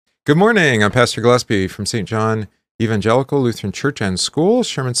Good morning. I'm Pastor Gillespie from St. John Evangelical Lutheran Church and School,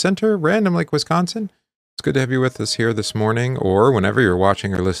 Sherman Center, Random Lake, Wisconsin. It's good to have you with us here this morning or whenever you're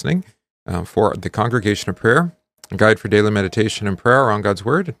watching or listening for the Congregation of Prayer, a guide for daily meditation and prayer on God's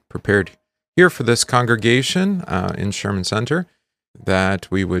Word, prepared here for this congregation in Sherman Center,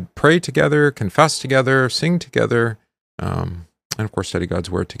 that we would pray together, confess together, sing together, and of course study God's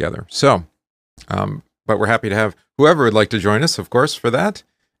Word together. But we're happy to have whoever would like to join us, of course, for that.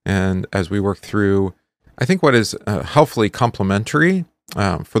 And as we work through, I think what is helpfully complementary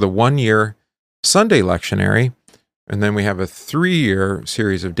for the 1-year Sunday lectionary, and then we have a 3-year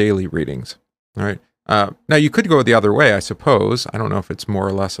series of daily readings. All right. Now, you could go the other way, I suppose. I don't know if it's more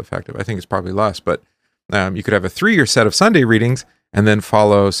or less effective. I think it's probably less, but you could have a 3-year set of Sunday readings and then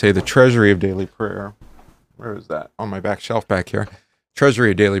follow, say, the Treasury of Daily Prayer. Where is that? On my back shelf back here.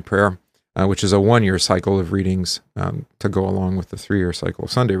 Treasury of Daily Prayer. Which is a 1-year cycle of readings to go along with the 3-year cycle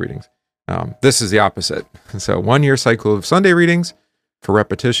of Sunday readings. This is the opposite. So 1-year cycle of Sunday readings for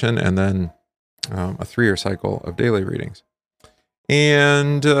repetition, and then a 3-year cycle of daily readings.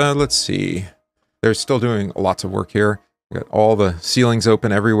 And let's see. They're still doing lots of work here. I've got all the ceilings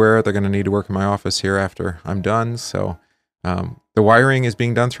open everywhere. They're going to need to work in my office here after I'm done. So the wiring is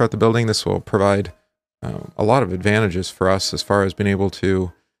being done throughout the building. This will provide a lot of advantages for us as far as being able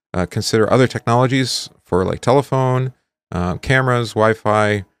to consider other technologies for like telephone, cameras,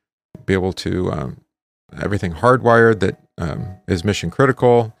 Wi-Fi, be able to everything hardwired that is mission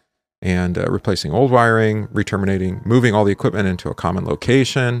critical, and replacing old wiring, re-terminating, moving all the equipment into a common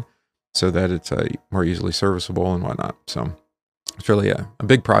location so that it's more easily serviceable and whatnot. So it's really a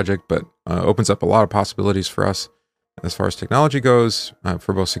big project, but opens up a lot of possibilities for us as far as technology goes,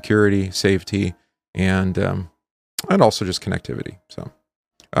 for both security, safety, and also just connectivity. So.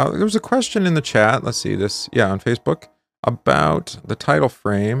 There was a question in the chat, let's see this, on Facebook, about the title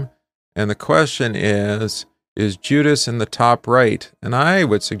frame, and the question is Judas in the top right? And I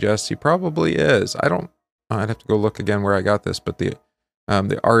would suggest he probably is. I'd have to go look again where I got this, but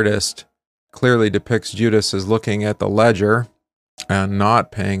the artist clearly depicts Judas as looking at the ledger and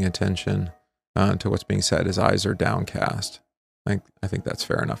not paying attention to what's being said. His eyes are downcast. I think that's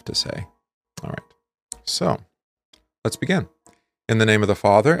fair enough to say. All right, so let's begin. In the name of the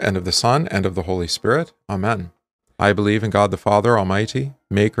Father, and of the Son, and of the Holy Spirit. Amen. I believe in God the Father Almighty,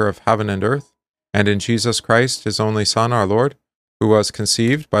 maker of heaven and earth, and in Jesus Christ, his only Son, our Lord, who was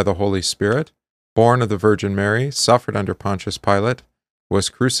conceived by the Holy Spirit, born of the Virgin Mary, suffered under Pontius Pilate, was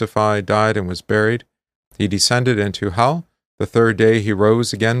crucified, died, and was buried. He descended into hell. The third day he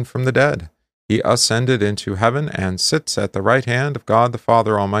rose again from the dead. He ascended into heaven and sits at the right hand of God the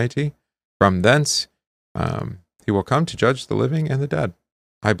Father Almighty. From thence he will come to judge the living and the dead.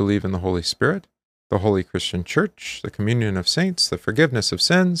 I believe in the Holy Spirit, the holy Christian Church, the communion of saints, the forgiveness of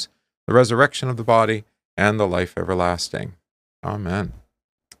sins, the resurrection of the body, and the life everlasting. Amen.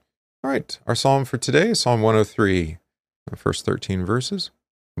 All right, our psalm for today is Psalm 103, the first 13 verses.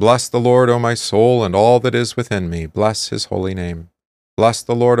 Bless the Lord, O my soul, and all that is within me. Bless his holy name. Bless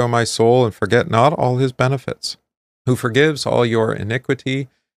the Lord, O my soul, and forget not all his benefits, who forgives all your iniquity,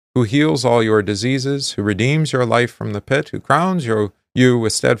 who heals all your diseases, who redeems your life from the pit, who crowns you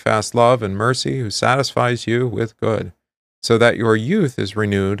with steadfast love and mercy, who satisfies you with good, so that your youth is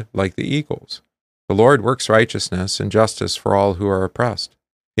renewed like the eagles. The Lord works righteousness and justice for all who are oppressed.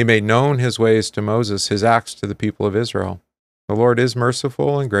 He made known his ways to Moses, his acts to the people of Israel. The Lord is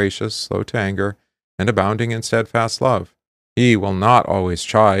merciful and gracious, slow to anger, and abounding in steadfast love. He will not always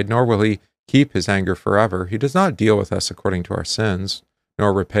chide, nor will he keep his anger forever. He does not deal with us according to our sins,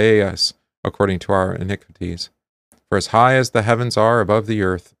 nor repay us according to our iniquities. For as high as the heavens are above the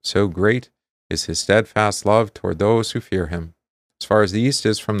earth, so great is his steadfast love toward those who fear him. As far as the east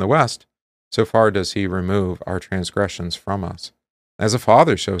is from the west, so far does he remove our transgressions from us. As a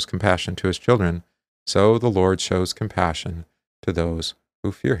father shows compassion to his children, so the Lord shows compassion to those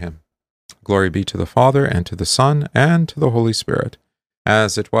who fear him. Glory be to the Father, and to the Son, and to the Holy Spirit,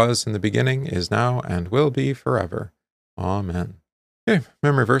 as it was in the beginning, is now, and will be forever. Amen. Okay,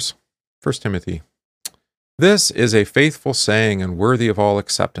 memory verse, 1 Timothy. This is a faithful saying and worthy of all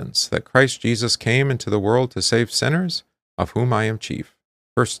acceptance, that Christ Jesus came into the world to save sinners, of whom I am chief.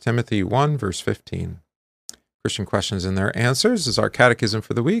 1 Timothy 1, verse 15. Christian questions and their answers is our catechism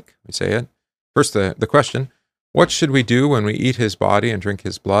for the week. We say it. First, the question, what should we do when we eat his body and drink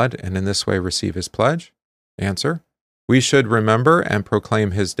his blood, and in this way receive his pledge? Answer, we should remember and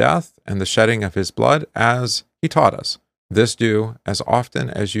proclaim his death and the shedding of his blood as he taught us. This do as often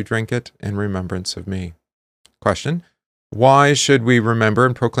as you drink it in remembrance of me. Question, why should we remember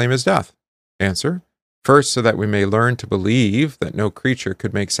and proclaim his death? Answer, First, so that we may learn to believe that no creature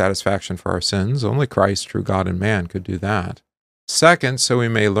could make satisfaction for our sins. Only Christ, true God and man, could do that. Second, so we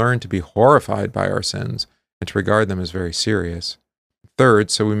may learn to be horrified by our sins and to regard them as very serious. Third,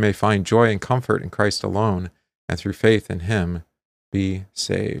 so we may find joy and comfort in Christ alone, and through faith in him be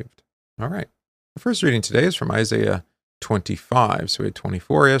saved. All right. The first reading today is from Isaiah 25. So we had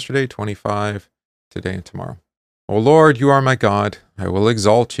 24 yesterday, 25 today and tomorrow. O Lord, you are my God. I will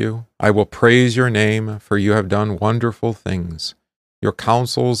exalt you. I will praise your name, for you have done wonderful things. Your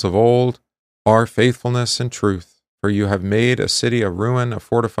counsels of old are faithfulness and truth, for you have made a city a ruin, a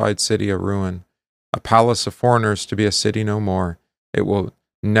fortified city a ruin, a palace of foreigners to be a city no more. It will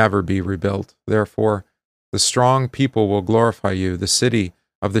never be rebuilt. Therefore, the strong people will glorify you. The city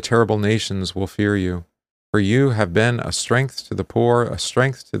of the terrible nations will fear you. For you have been a strength to the poor, a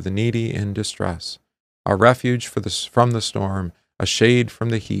strength to the needy in distress, a refuge from the storm, a shade from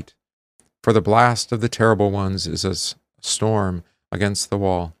the heat. For the blast of the terrible ones is as a storm against the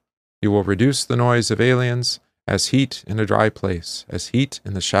wall. You will reduce the noise of aliens as heat in a dry place, as heat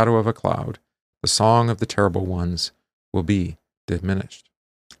in the shadow of a cloud. The song of the terrible ones will be diminished.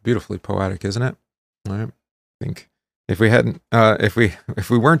 Beautifully poetic, isn't it? All right. I think if we hadn't, if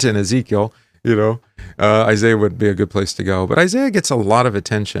we weren't in Ezekiel, Isaiah would be a good place to go. But Isaiah gets a lot of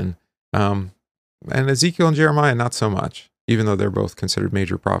attention, and Ezekiel and Jeremiah not so much, even though they're both considered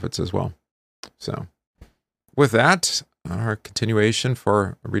major prophets as well. So, with that, our continuation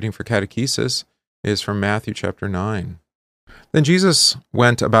for reading for catechesis is from Matthew chapter 9. Then Jesus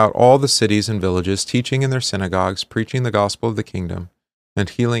went about all the cities and villages, teaching in their synagogues, preaching the gospel of the kingdom, and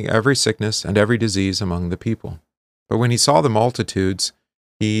healing every sickness and every disease among the people. But when he saw the multitudes,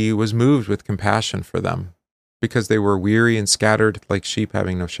 he was moved with compassion for them, because they were weary and scattered like sheep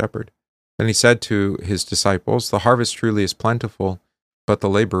having no shepherd. Then he said to his disciples, The harvest truly is plentiful, but the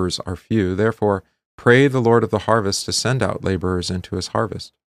laborers are few. Therefore, pray the Lord of the harvest to send out laborers into his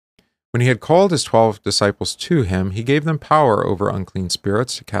harvest. When he had called his 12 disciples to him, he gave them power over unclean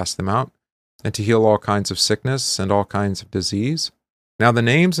spirits to cast them out, and to heal all kinds of sickness and all kinds of disease. Now the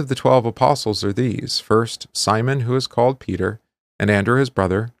names of the 12 apostles are these. First, Simon, who is called Peter, and Andrew his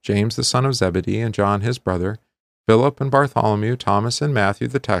brother, James the son of Zebedee, and John his brother, Philip and Bartholomew, Thomas and Matthew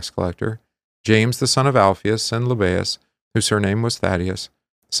the tax collector, James the son of Alphaeus and Lebbaeus, whose surname was Thaddeus,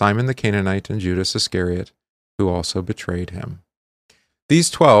 Simon the Canaanite, and Judas Iscariot, who also betrayed him. These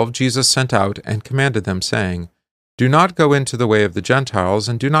 12 Jesus sent out and commanded them, saying, Do not go into the way of the Gentiles,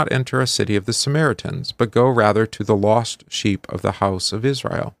 and do not enter a city of the Samaritans, but go rather to the lost sheep of the house of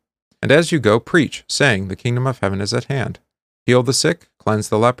Israel. And as you go, preach, saying, The kingdom of heaven is at hand. Heal the sick, cleanse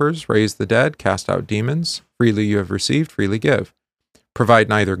the lepers, raise the dead, cast out demons. Freely you have received, freely give. Provide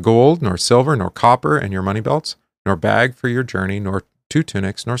neither gold, nor silver, nor copper in your money belts, nor bag for your journey, nor 2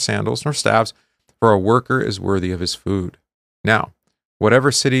 tunics, nor sandals, nor staves, for a worker is worthy of his food. Now,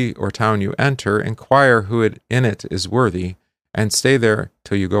 whatever city or town you enter, inquire who in it is worthy, and stay there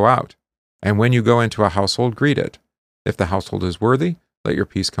till you go out. And when you go into a household, greet it. If the household is worthy, let your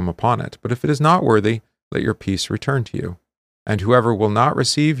peace come upon it. But if it is not worthy, let your peace return to you. And whoever will not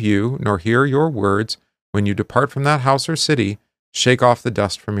receive you, nor hear your words, when you depart from that house or city, shake off the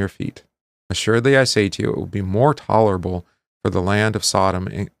dust from your feet. Assuredly I say to you, it will be more tolerable for the land of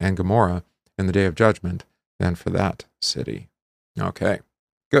Sodom and Gomorrah in the day of judgment than for that city. Okay,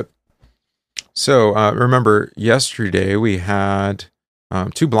 good. So remember, yesterday we had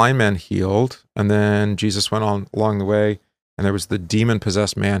 2 blind men healed, and then Jesus went on along the way, and there was the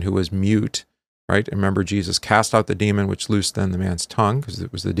demon-possessed man who was mute, right? Remember, Jesus cast out the demon, which loosed then the man's tongue, because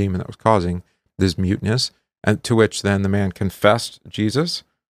it was the demon that was causing this muteness, and to which then the man confessed Jesus,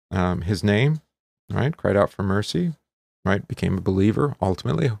 his name, right? Cried out for mercy, right? Became a believer,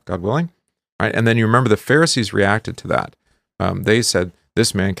 ultimately, God willing, right? And then you remember the Pharisees reacted to that. They said,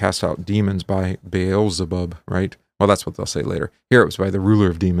 this man cast out demons by Beelzebub, right? Well, that's what they'll say later. Here it was by the ruler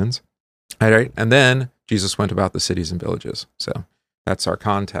of demons, all right? And then Jesus went about the cities and villages. So that's our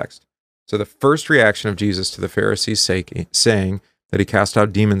context. So the first reaction of Jesus to the Pharisees saying that he cast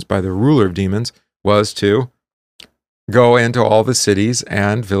out demons by the ruler of demons was to go into all the cities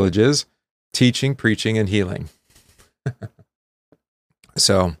and villages, teaching, preaching, and healing.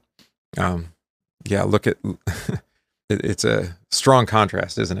 So, look at... It's a strong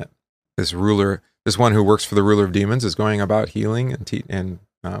contrast, isn't it? This one who works for the ruler of demons is going about healing and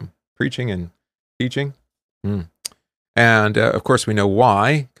preaching and teaching. And of course we know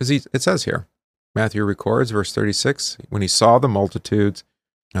why, because it says here, Matthew records, verse 36, when he saw the multitudes,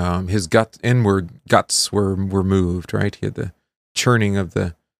 his inward guts were moved, right? He had the churning of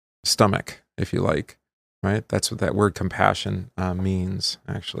the stomach, if you like, right? That's what that word compassion means,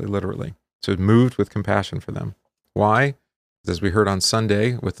 actually, literally. So moved with compassion for them. Why? As we heard on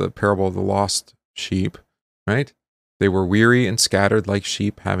Sunday with the parable of the lost sheep, right? They were weary and scattered like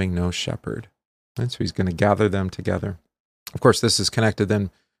sheep having no shepherd. And so he's going to gather them together. Of course, this is connected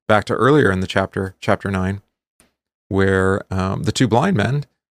then back to earlier in the chapter 9, where the two blind men,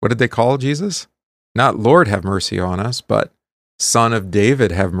 what did they call Jesus? Not Lord, have mercy on us, but Son of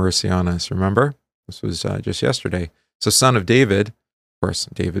David, have mercy on us. Remember? This was just yesterday. So Son of David, of course,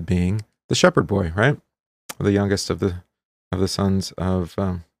 David being the shepherd boy, right? The youngest of the sons of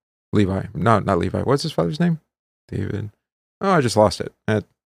Levi. No, not Levi. What's his father's name? David. Oh, I just lost it.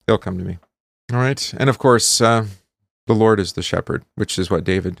 It'll come to me. All right. And of course, the Lord is the shepherd, which is what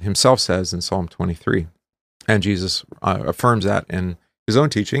David himself says in Psalm 23. And Jesus affirms that in his own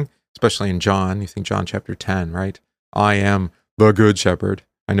teaching, especially in John. You think John chapter 10, right? I am the good shepherd.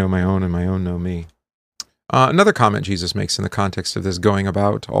 I know my own and my own know me. Another comment Jesus makes in the context of this going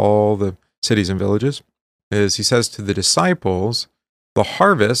about all the cities and villages is he says to the disciples, the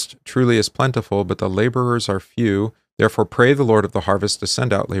harvest truly is plentiful, but the laborers are few. Therefore, pray the Lord of the harvest to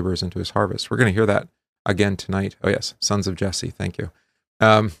send out laborers into his harvest. We're going to hear that again tonight. Oh, yes, sons of Jesse. Thank you.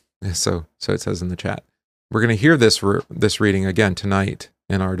 So it says in the chat. We're going to hear this reading again tonight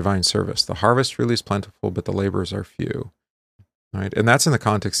in our divine service. The harvest really is plentiful, but the laborers are few. Right? And that's in the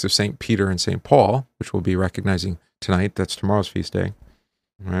context of St. Peter and St. Paul, which we'll be recognizing tonight. That's tomorrow's feast day.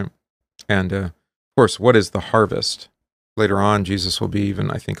 Right? And of course, what is the harvest? Later on, Jesus will be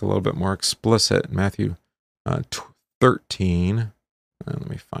even, I think, a little bit more explicit. Matthew 13. Let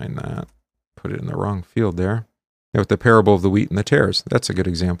me find that. Put it in the wrong field there. With the parable of the wheat and the tares. That's a good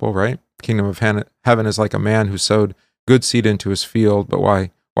example, right? The kingdom of heaven is like a man who sowed good seed into his field, but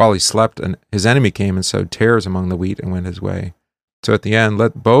while he slept, and his enemy came and sowed tares among the wheat and went his way. So at the end,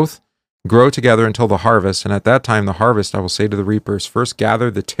 let both grow together until the harvest, and at that time the harvest, I will say to the reapers, first gather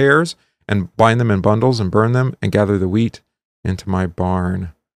the tares and bind them in bundles and burn them, and gather the wheat into my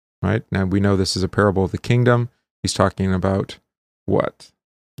barn. Right? Now we know this is a parable of the kingdom. He's talking about what?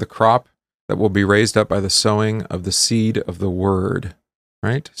 The crop that will be raised up by the sowing of the seed of the word.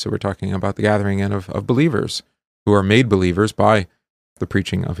 Right? So we're talking about the gathering in of believers who are made believers by the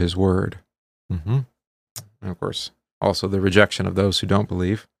preaching of his word. And of course, also the rejection of those who don't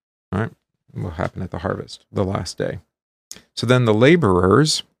believe, right, will happen at the harvest, the last day. So then the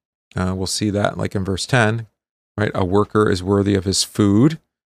laborers, we'll see that like in verse 10, right, a worker is worthy of his food,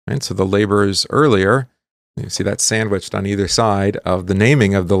 right? So the laborers earlier, you see that sandwiched on either side of the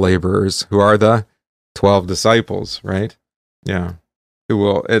naming of the laborers, who are the 12 disciples, right? Yeah. Who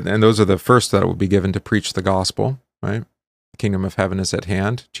will, and those are the first that will be given to preach the gospel, right? The kingdom of heaven is at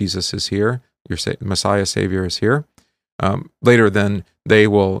hand. Jesus is here. Your Messiah, Savior is here. Later, then, they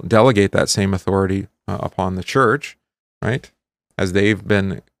will delegate that same authority upon the church, right? As they've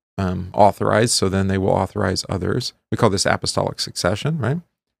been authorized, so then they will authorize others. We call this apostolic succession, right?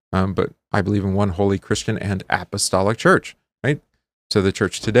 But I believe in one holy Christian and apostolic church, right? So the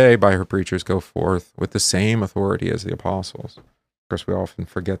church today, by her preachers, go forth with the same authority as the apostles. Of course, we often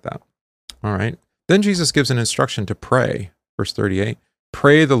forget that. All right. Then Jesus gives an instruction to pray. Verse 38,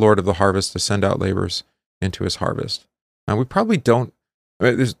 pray the Lord of the harvest to send out laborers into his harvest. Now, we probably don't,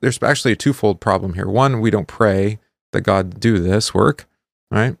 there's actually a twofold problem here. One, we don't pray that God do this work,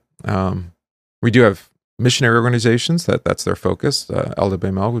 right? We do have missionary organizations that's their focus.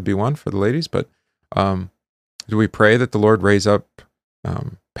 LWML would be one for the ladies, but do we pray that the Lord raise up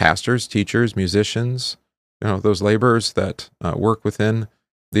pastors, teachers, musicians, those laborers that work within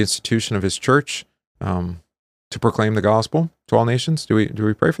the institution of his church to proclaim the gospel to all nations? Do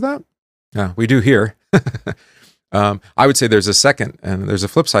we pray for that? Yeah, we do here. I would say there's a second, and there's a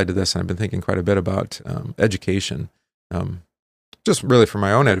flip side to this, and I've been thinking quite a bit about education, just really for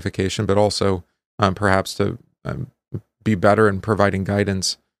my own edification, but also perhaps to be better in providing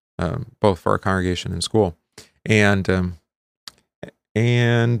guidance both for our congregation and school. And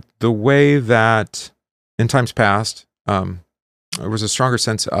the way that in times past there was a stronger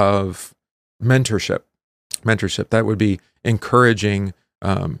sense of mentorship. That would be encouraging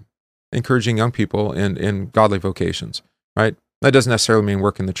young people in godly vocations, right? That doesn't necessarily mean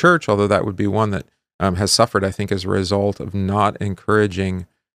work in the church, although that would be one that has suffered, I think, as a result of not encouraging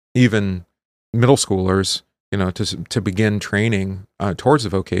even middle schoolers, to begin training towards the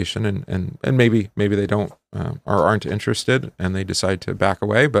vocation, and maybe they don't or aren't interested, and they decide to back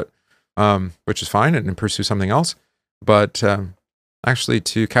away, but which is fine, and pursue something else. But actually,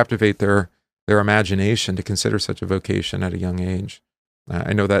 to captivate their imagination to consider such a vocation at a young age.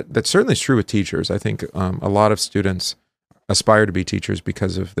 I know that certainly is true with teachers. I think a lot of students aspire to be teachers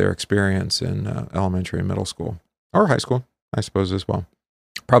because of their experience in elementary and middle school, or high school, I suppose, as well.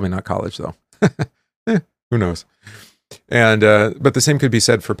 Probably not college though. Who knows? And but the same could be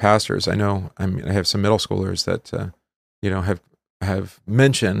said for pastors. I know. I have some middle schoolers that have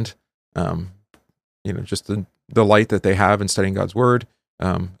mentioned just the light that they have in studying God's word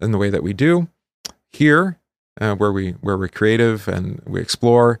in the way that we do here, where we're creative and we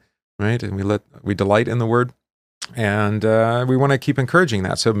explore, right, and we delight in the word, and we want to keep encouraging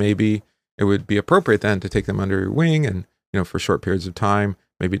that. So maybe it would be appropriate then to take them under your wing and for short periods of time,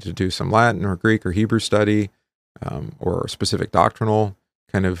 maybe to do some Latin or Greek or Hebrew study, or specific doctrinal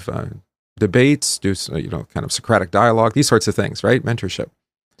kind of debates, do kind of Socratic dialogue, these sorts of things, right? Mentorship.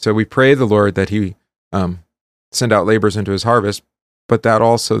 So we pray the Lord that He send out laborers into His harvest, but that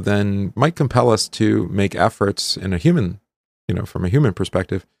also then might compel us to make efforts in a human, from a human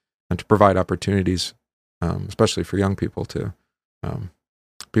perspective, and to provide opportunities, especially for young people to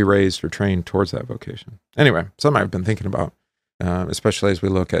be raised or trained towards that vocation. Anyway, something I've been thinking about, especially as we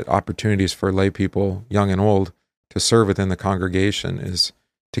look at opportunities for lay people, young and old, to serve within the congregation, is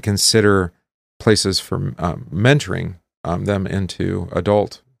to consider places for mentoring them into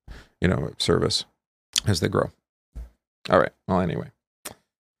adult, service as they grow. All right. Well, anyway.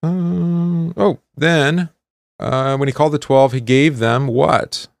 Then when He called the 12, He gave them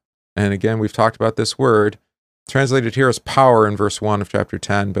what? And again, we've talked about this word, translated here as power in verse 1 of chapter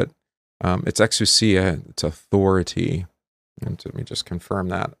 10, but it's exousia, it's authority. And let me just confirm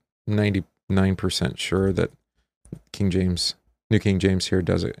that. 99% sure that New King James here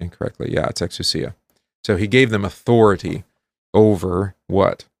does it incorrectly. Yeah, it's exousia. So He gave them authority over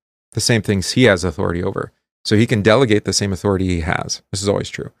what? The same things He has authority over. So He can delegate the same authority He has. This is always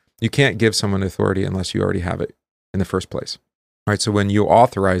true. You can't give someone authority unless you already have it in the first place. All right, so when you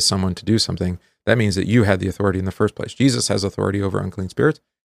authorize someone to do something, that means that you had the authority in the first place. Jesus has authority over unclean spirits.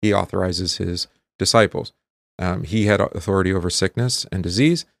 He authorizes His disciples. He had authority over sickness and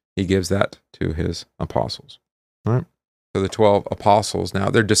disease. He gives that to His apostles. All right. So the 12 apostles now,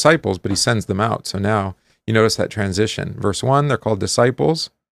 they're disciples, but He sends them out. So now you notice that transition. Verse 1, they're called disciples.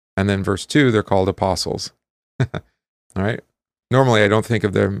 And then verse 2, they're called apostles. All right. Normally, I don't think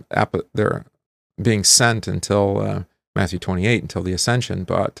of their being sent until Matthew 28, until the ascension,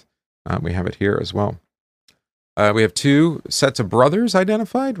 but we have it here as well. We have two sets of brothers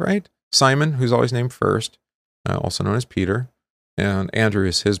identified, right? Simon, who's always named first, also known as Peter, and Andrew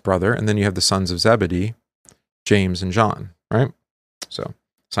is his brother. And then you have the sons of Zebedee, James and John, right? So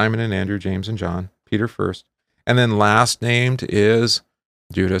Simon and Andrew, James and John, Peter first. And then last named is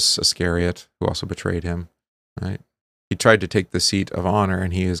Judas Iscariot, who also betrayed Him, right? He tried to take the seat of honor,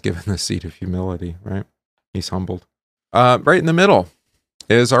 and he is given the seat of humility, right? He's humbled. Right in the middle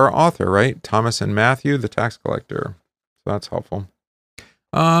is our author, right? Thomas and Matthew, the tax collector. So that's helpful.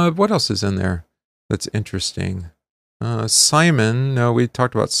 What else is in there that's interesting? Simon. No, we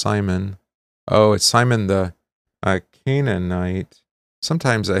talked about Simon. Oh, it's Simon the Canaanite.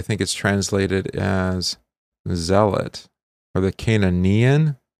 Sometimes I think it's translated as zealot or the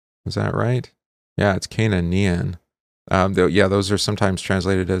Canaanean. Is that right? Yeah, it's Canaanean. Those are sometimes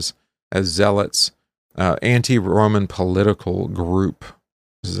translated as zealots. Anti-Roman political group.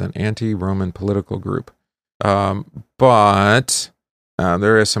 This is an anti-Roman political group. But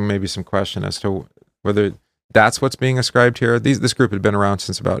there is maybe some question as to whether that's what's being ascribed here. This group had been around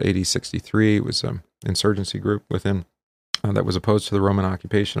since about AD 63. It was an insurgency group within that was opposed to the Roman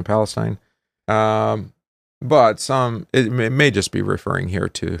occupation of Palestine. But it may just be referring here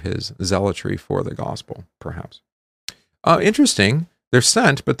to his zealotry for the gospel, perhaps. Interesting. They're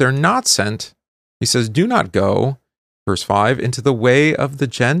sent, but they're not sent. He says, do not go, verse 5, into the way of the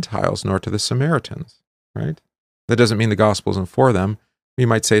Gentiles, nor to the Samaritans, right? That doesn't mean the gospel isn't for them. You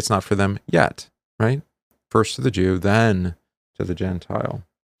might say it's not for them yet, right? First to the Jew, then to the Gentile.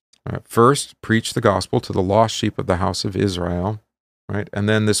 All right. First, preach the gospel to the lost sheep of the house of Israel, right? And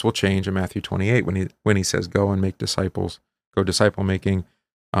then this will change in Matthew 28 when he says, go and make disciples, go disciple making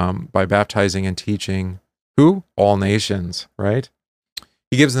by baptizing and teaching who? All nations, right?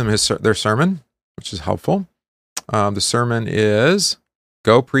 He gives them their sermon, which is helpful. The sermon is,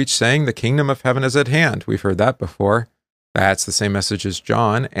 go preach saying the kingdom of heaven is at hand. We've heard that before. That's the same message as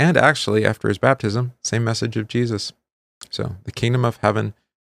John, and actually after his baptism, same message of Jesus. So the kingdom of heaven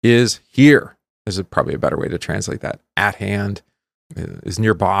is here. This is probably a better way to translate that. At hand, is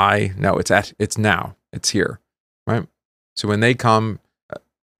nearby. No, it's now. It's here, right? So when they come,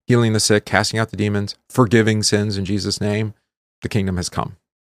 healing the sick, casting out the demons, forgiving sins in Jesus' name, the kingdom has come.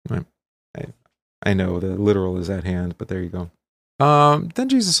 Right? I know the literal is at hand, but there you go. Then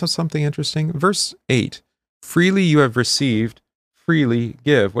Jesus says something interesting. Verse 8, freely you have received, freely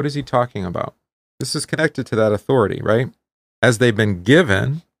give. What is he talking about? This is connected to that authority, right? As they've been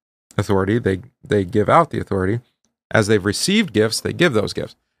given authority, they give out the authority. As they've received gifts, they give those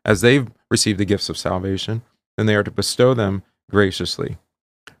gifts. As they've received the gifts of salvation, then they are to bestow them graciously.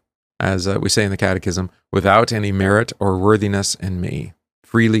 As we say in the Catechism, without any merit or worthiness in me,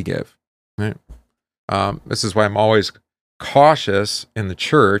 freely give. Right? This is why I'm always cautious in the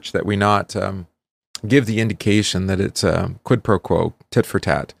church that we not give the indication that it's quid pro quo, tit for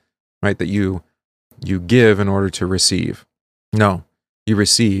tat, right? That you give in order to receive. No, you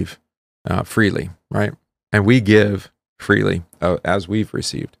receive freely, right? And we give freely as we've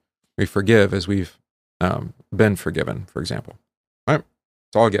received. We forgive as we've been forgiven, for example. Right?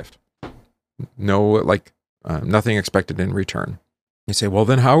 It's all a gift. No, nothing expected in return. You say, well,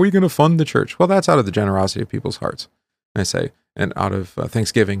 then how are we going to fund the church? Well, that's out of the generosity of people's hearts. And I say, and out of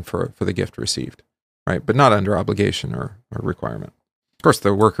thanksgiving for the gift received, right? But not under obligation or requirement. Of course,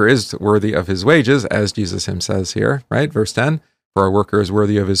 the worker is worthy of his wages, as Jesus him says here, right? Verse 10, for a worker is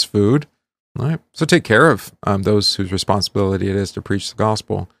worthy of his food. Right? So take care of those whose responsibility it is to preach the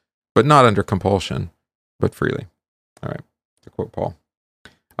gospel, but not under compulsion, but freely. All right, to quote Paul.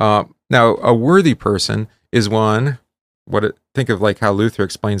 Now, a worthy person is one, think of like how Luther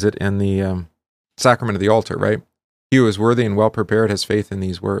explains it in the sacrament of the altar, right? He who is worthy and well prepared has faith in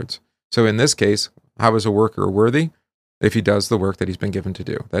these words. So in this case, how is a worker worthy? If he does the work that he's been given to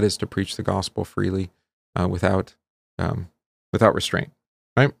do, that is to preach the gospel freely, without restraint,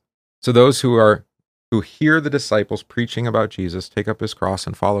 right? So those who hear the disciples preaching about Jesus, take up his cross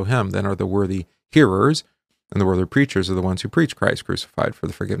and follow him, then are the worthy hearers, and the worthy preachers are the ones who preach Christ crucified for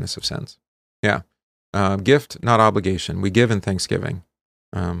the forgiveness of sins. Yeah. Gift, not obligation. We give in thanksgiving.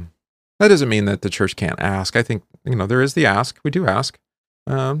 That doesn't mean that the church can't ask. I think, there is the ask. We do ask.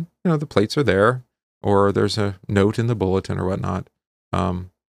 The plates are there, or there's a note in the bulletin or whatnot.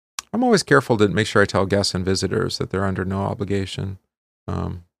 I'm always careful to make sure I tell guests and visitors that they're under no obligation,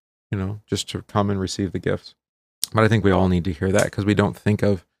 just to come and receive the gifts. But I think we all need to hear that, because we don't think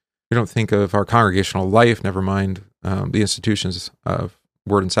of our congregational life, never mind the institutions of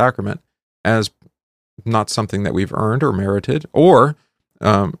word and sacrament, as not something that we've earned or merited, or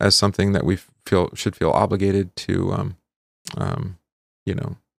as something that we should feel obligated to,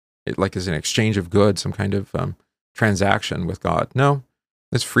 like as an exchange of goods, some kind of transaction with God. No,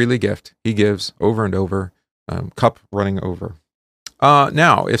 it's freely gift. He gives over and over, cup running over.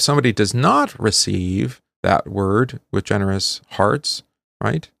 Now, if somebody does not receive that word with generous hearts,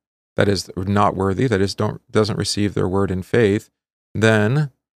 right? That is not worthy. That is doesn't receive their word in faith.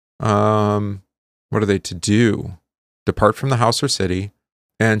 Then, what are they to do? Depart from the house or city,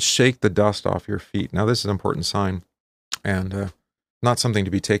 and shake the dust off your feet. Now, this is an important sign, and not something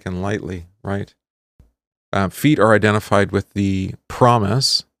to be taken lightly, right? Feet are identified with the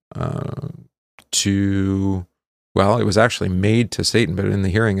promise it was actually made to Satan, but in the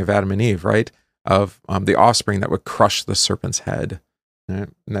hearing of Adam and Eve, right? Of the offspring that would crush the serpent's head. Right?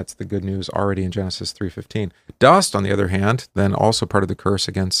 And that's the good news already in Genesis 3:15. Dust, on the other hand, then also part of the curse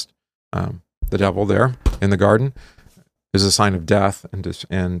against the devil there in the garden, is a sign of death and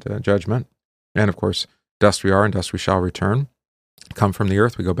judgment. And of course, dust we are and dust we shall return. Come from the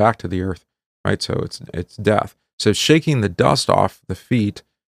earth, we go back to the earth, right? So it's death. So shaking the dust off the feet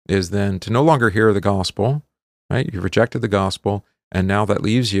is then to no longer hear the gospel, right? You've rejected the gospel, and now that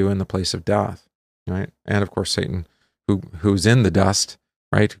leaves you in the place of death, right? And of course, Satan, who's in the dust,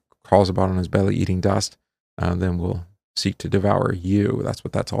 right, crawls about on his belly eating dust, then will seek to devour you. That's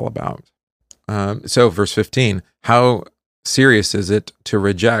what that's all about. So verse 15, how serious is it to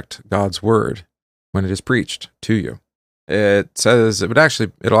reject God's word when it is preached to you? It says it'll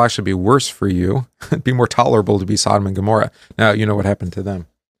actually be worse for you. It'd be more tolerable to be Sodom and Gomorrah. Now, you know what happened to them,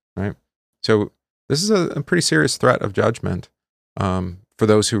 right? So this is a pretty serious threat of judgment for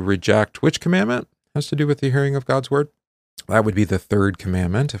those who reject which commandment has to do with the hearing of God's word. That would be the third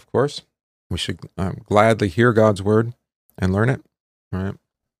commandment, of course. We should gladly hear God's word and learn it, right?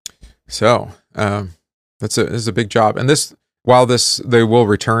 So this is a big job. And they will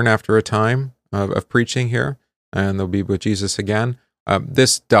return after a time of preaching here, and they'll be with Jesus again.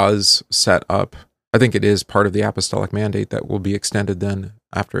 This does set up, I think it is part of the apostolic mandate that will be extended then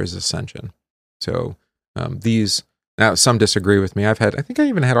after his ascension. So now some disagree with me. I think I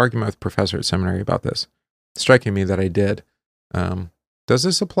even had argument with a professor at seminary about this, striking me that I did. Does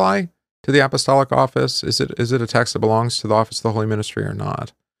this apply to the apostolic office? Is it a text that belongs to the office of the holy ministry or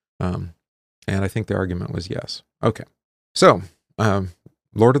not? And I think the argument was yes. Okay. So,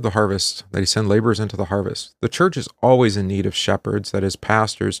 Lord of the harvest, that he send laborers into the harvest. The church is always in need of shepherds, that is,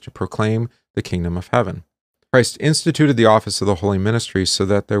 pastors, to proclaim the kingdom of heaven. Christ instituted the office of the holy ministry so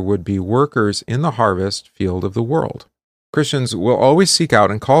that there would be workers in the harvest field of the world. Christians will always seek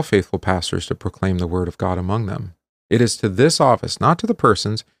out and call faithful pastors to proclaim the word of God among them. It is to this office, not to the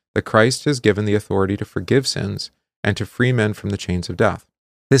persons, that Christ has given the authority to forgive sins and to free men from the chains of death.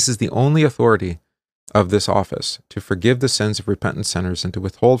 This is the only authority of this office, to forgive the sins of repentant sinners and to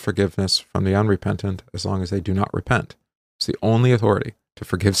withhold forgiveness from the unrepentant as long as they do not repent. It's the only authority to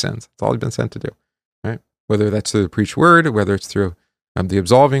forgive sins. That's all he's been sent to do, right? Whether that's through the preached word, whether it's through the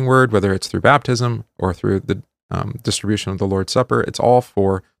absolving word, whether it's through baptism or through the distribution of the Lord's Supper, it's all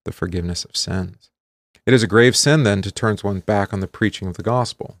for the forgiveness of sins. It is a grave sin, then, to turn one back on the preaching of the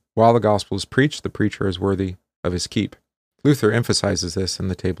gospel. While the gospel is preached, the preacher is worthy of his keep. Luther emphasizes this in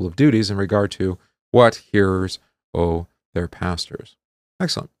the table of duties in regard to what hearers owe their pastors.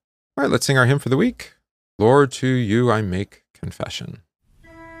 Excellent. All right, let's sing our hymn for the week. Lord, to you I make confession.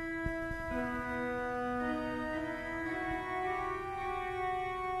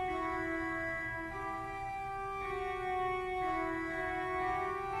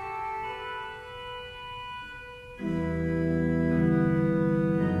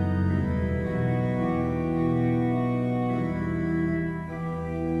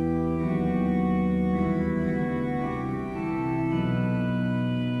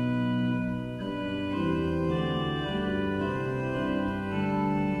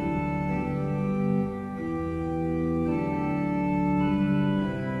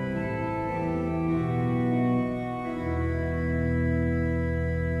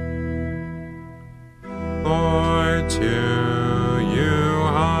 Lord, to you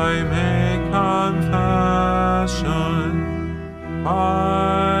I make confession.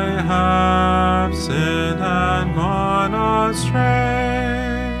 I have sinned and gone astray.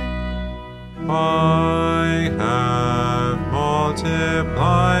 I have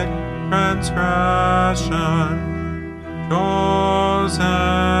multiplied transgression, chosen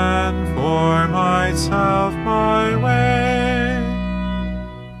for myself my way.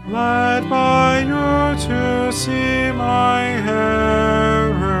 Led by you to see my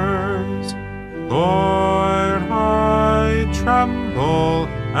errors, Lord, I tremble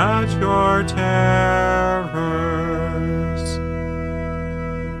at your terrors.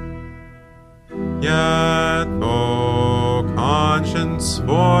 Yet though conscience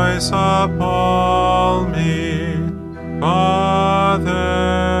voice appall me, Father,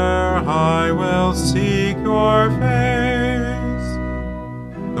 I will seek your face.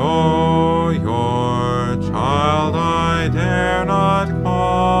 Though your child I dare not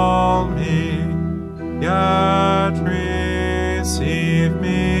call me, yet receive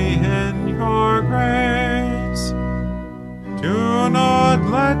me in your grace. Do not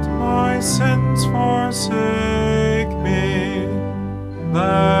let my sins forsake me.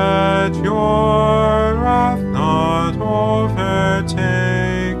 Let your wrath not overtake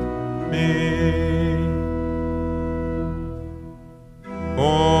me.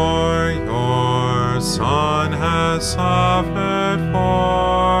 For your Son has suffered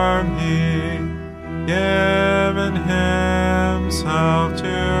for me, given himself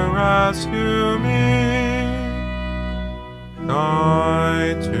to rescue me,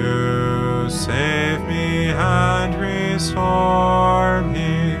 died to save me and restore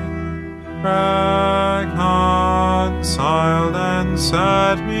me, reconciled and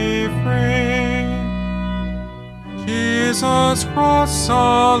set me free. Jesus' cross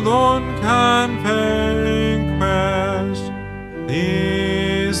alone can vanquish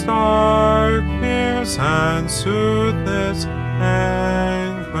these dark fears and soothe this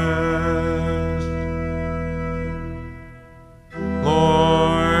anguish.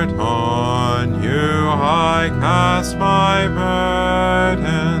 Lord, on you I cast my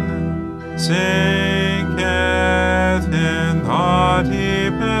burden, sinketh in the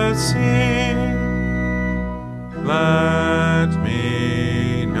deepest sea. Let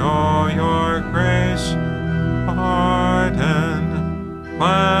me know your grace, pardon,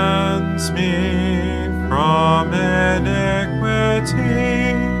 cleanse me from iniquity.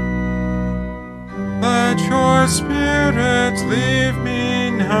 Let your Spirit leave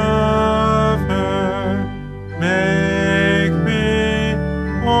me never, make me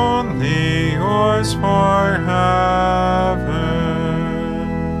only yours forever.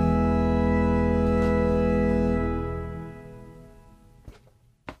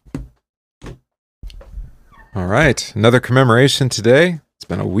 All right, another commemoration today. It's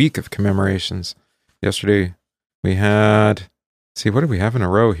been a week of commemorations. Yesterday we had, what did we have in a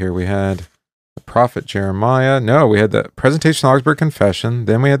row here? We had the prophet Jeremiah. No, we had the Presentation of Augsburg Confession.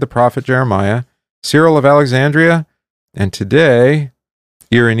 Then we had the prophet Jeremiah, Cyril of Alexandria, and today,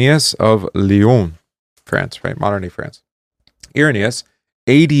 Irenaeus of Lyon, France, right? Modern-day France. Irenaeus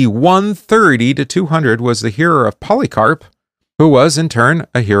AD 130 to 200 was the hearer of Polycarp, who was in turn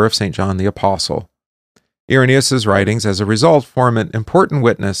a hearer of St. John the Apostle. Irenaeus' writings, as a result, form an important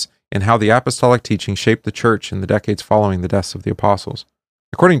witness in how the apostolic teaching shaped the church in the decades following the deaths of the apostles.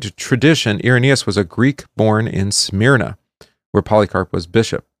 According to tradition, Irenaeus was a Greek born in Smyrna, where Polycarp was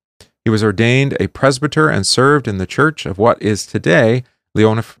bishop. He was ordained a presbyter and served in the church of what is today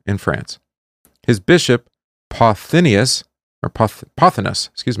Lyon in France. His bishop, Pothinus,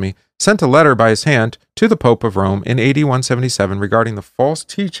 sent a letter by his hand to the Pope of Rome in AD 177 regarding the false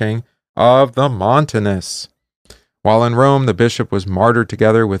teaching of the Montanists. While in Rome, the bishop was martyred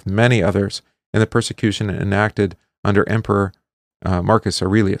together with many others in the persecution enacted under Emperor Marcus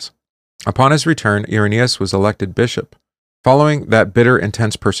Aurelius. Upon his return, Irenaeus was elected bishop. Following that bitter,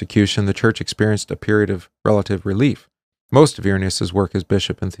 intense persecution, the church experienced a period of relative relief. Most of Irenaeus' work as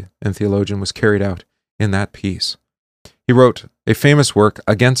bishop and theologian was carried out in that peace. He wrote a famous work,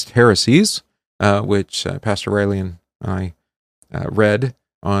 Against Heresies, which Pastor Riley and I read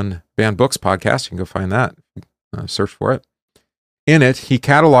on Banned Books podcast. You can go find that, search for it. In it, he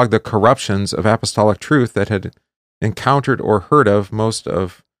cataloged the corruptions of apostolic truth that had encountered or heard of, most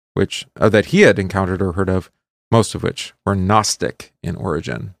of which were Gnostic in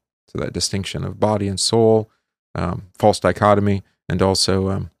origin. So that distinction of body and soul, false dichotomy, and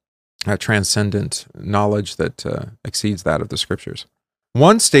also transcendent knowledge that exceeds that of the scriptures.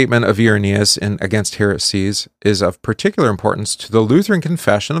 One statement of Irenaeus in Against Heresies is of particular importance to the Lutheran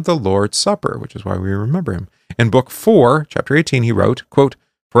confession of the Lord's Supper, which is why we remember him. In Book 4, chapter 18, he wrote, quote,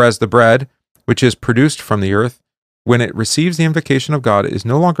 "For as the bread, which is produced from the earth, when it receives the invocation of God, is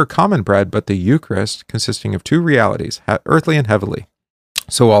no longer common bread, but the Eucharist, consisting of two realities, earthly and heavenly.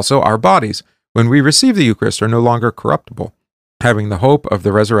 So also our bodies, when we receive the Eucharist, are no longer corruptible, having the hope of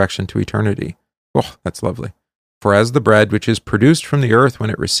the resurrection to eternity." Oh, that's lovely. "For as the bread which is produced from the earth when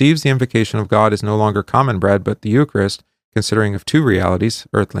it receives the invocation of God is no longer common bread, but the Eucharist, considering of two realities,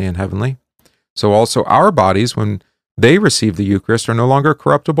 earthly and heavenly, so also our bodies, when they receive the Eucharist, are no longer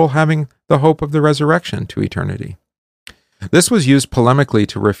corruptible, having the hope of the resurrection to eternity." This was used polemically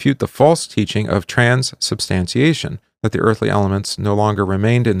to refute the false teaching of transubstantiation, that the earthly elements no longer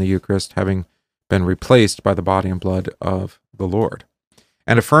remained in the Eucharist, having been replaced by the body and blood of the Lord,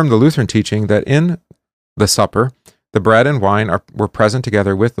 and affirmed the Lutheran teaching that in the supper, the bread and wine were present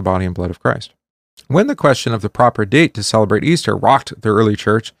together with the body and blood of Christ. When the question of the proper date to celebrate Easter rocked the early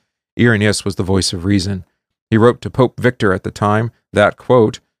church, Irenaeus was the voice of reason. He wrote to Pope Victor at the time that,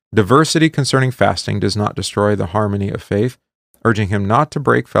 quote, "Diversity concerning fasting does not destroy the harmony of faith," urging him not to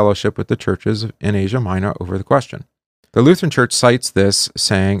break fellowship with the churches in Asia Minor over the question. The Lutheran Church cites this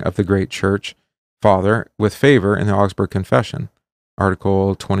saying of the great church father with favor in the Augsburg Confession,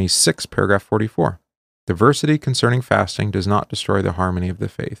 Article 26, paragraph 44. "Diversity concerning fasting does not destroy the harmony of the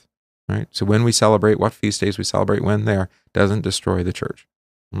faith." Right? So when we celebrate, what feast days we celebrate when there, doesn't destroy the church.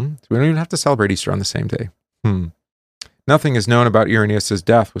 So we don't even have to celebrate Easter on the same day. Nothing is known about Irenaeus'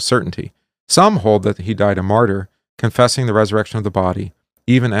 death with certainty. Some hold that he died a martyr, confessing the resurrection of the body,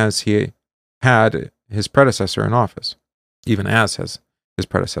 even as he had his predecessor in office.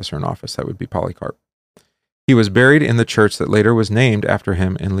 That would be Polycarp. He was buried in the church that later was named after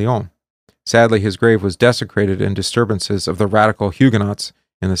him in Lyon. Sadly, his grave was desecrated in disturbances of the radical Huguenots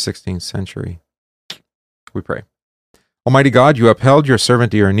in the 16th century. We pray. Almighty God, you upheld your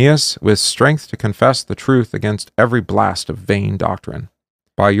servant Irenaeus with strength to confess the truth against every blast of vain doctrine.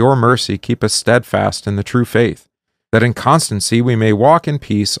 By your mercy, keep us steadfast in the true faith, that in constancy we may walk in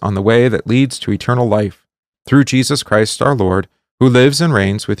peace on the way that leads to eternal life, through Jesus Christ our Lord, who lives and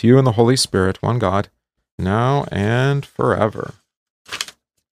reigns with you in the Holy Spirit, one God, now and forever.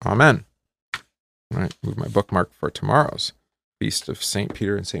 Amen. All right, move my bookmark for tomorrow's Feast of St.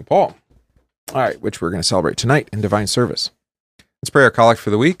 Peter and St. Paul. All right, which we're going to celebrate tonight in divine service. Let's pray our collect for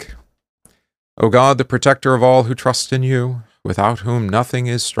the week. O God, the protector of all who trust in you, without whom nothing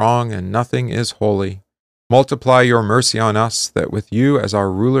is strong and nothing is holy, multiply your mercy on us, that with you as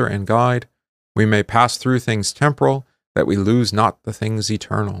our ruler and guide, we may pass through things temporal, that we lose not the things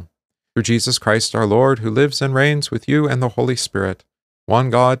eternal. Through Jesus Christ our Lord, who lives and reigns with you and the Holy Spirit, one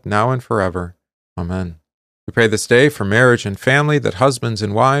God, now and forever. Amen. We pray this day for marriage and family, that husbands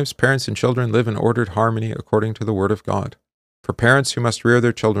and wives, parents and children live in ordered harmony according to the Word of God. For parents who must rear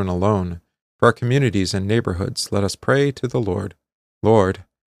their children alone, for our communities and neighborhoods, let us pray to the Lord. Lord,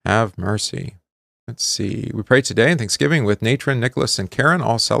 have mercy. Let's see. We pray today in Thanksgiving with Nathan, Nicholas, and Karen,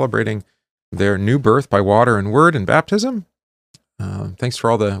 all celebrating their new birth by water and word and baptism. Thanks for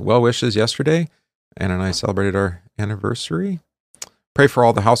all the well wishes yesterday. Anna and I celebrated our anniversary. Pray for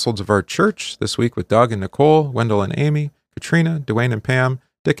all the households of our church this week with Doug and Nicole, Wendell and Amy, Katrina, Dwayne and Pam,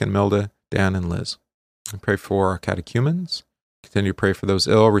 Dick and Milda, Dan and Liz. I pray for our catechumens. Continue to pray for those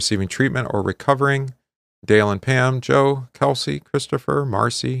ill, receiving treatment or recovering. Dale and Pam, Joe, Kelsey, Christopher,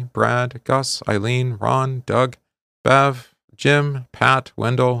 Marcy, Brad, Gus, Eileen, Ron, Doug, Bev, Jim, Pat,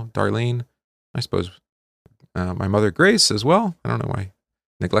 Wendell, Darlene. I suppose my mother Grace as well. I don't know why I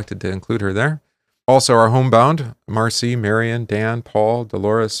neglected to include her there. Also our homebound, Marcy, Marion, Dan, Paul,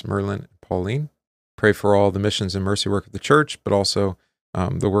 Dolores, Merlin, and Pauline. Pray for all the missions and mercy work of the church, but also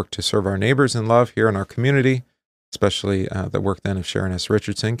the work to serve our neighbors in love here in our community, especially the work then of Sharon S.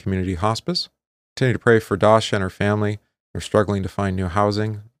 Richardson Community Hospice. Continue to pray for Dasha and her family. They're struggling to find new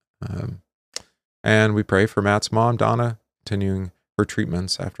housing. And we pray for Matt's mom, Donna, continuing her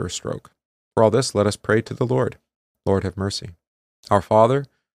treatments after a stroke. For all this, let us pray to the Lord. Lord, have mercy. Our Father,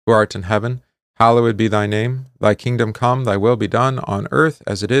 who art in heaven, hallowed be thy name. Thy kingdom come, thy will be done on earth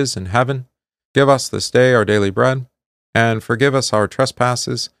as it is in heaven. Give us this day our daily bread, and forgive us our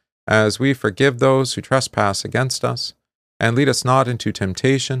trespasses, as we forgive those who trespass against us. And lead us not into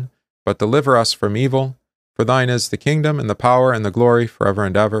temptation, but deliver us from evil. For thine is the kingdom, and the power, and the glory, forever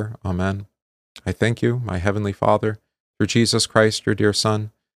and ever. Amen. I thank you, my heavenly Father, through Jesus Christ, your dear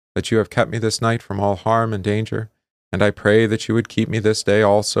Son, that you have kept me this night from all harm and danger, and I pray that you would keep me this day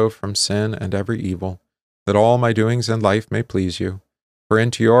also from sin and every evil, that all my doings in life may please you. For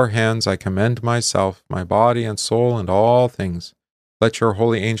into your hands I commend myself, my body and soul, and all things. Let your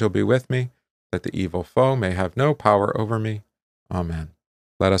holy angel be with me, that the evil foe may have no power over me. Amen.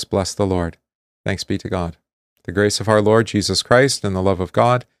 Let us bless the Lord. Thanks be to God. The grace of our Lord Jesus Christ, and the love of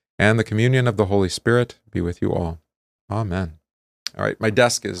God, and the communion of the Holy Spirit be with you all. Amen. All right, my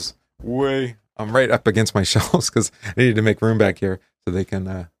desk is I'm right up against my shelves because I needed to make room back here so they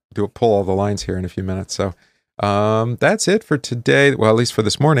can pull all the lines here in a few minutes. So that's it for today. Well, at least for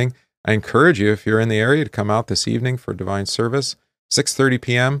this morning. I encourage you, if you're in the area, to come out this evening for divine service. 6:30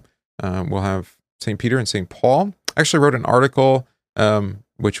 p.m. We'll have St. Peter and St. Paul. I actually wrote an article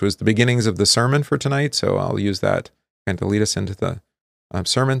which was the beginnings of the sermon for tonight, so I'll use that and to lead us into the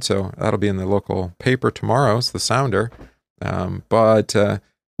sermon. So that'll be in the local paper tomorrow. It's the Sounder. But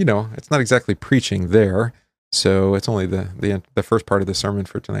it's not exactly preaching there, so it's only the first part of the sermon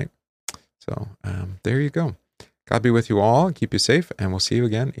for tonight. So there you go. God be with you all, keep you safe, and we'll see you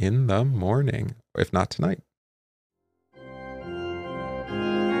again in the morning, if not tonight.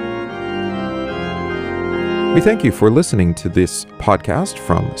 We thank you for listening to this podcast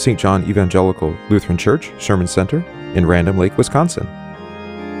from St. John Evangelical Lutheran Church, Sherman Center in Random Lake, Wisconsin.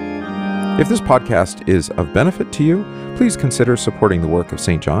 If this podcast is of benefit to you, please consider supporting the work of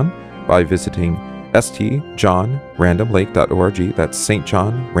St. John by visiting stjohnrandomlake.org. That's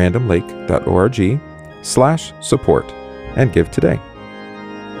stjohnrandomlake.org/support, and give today.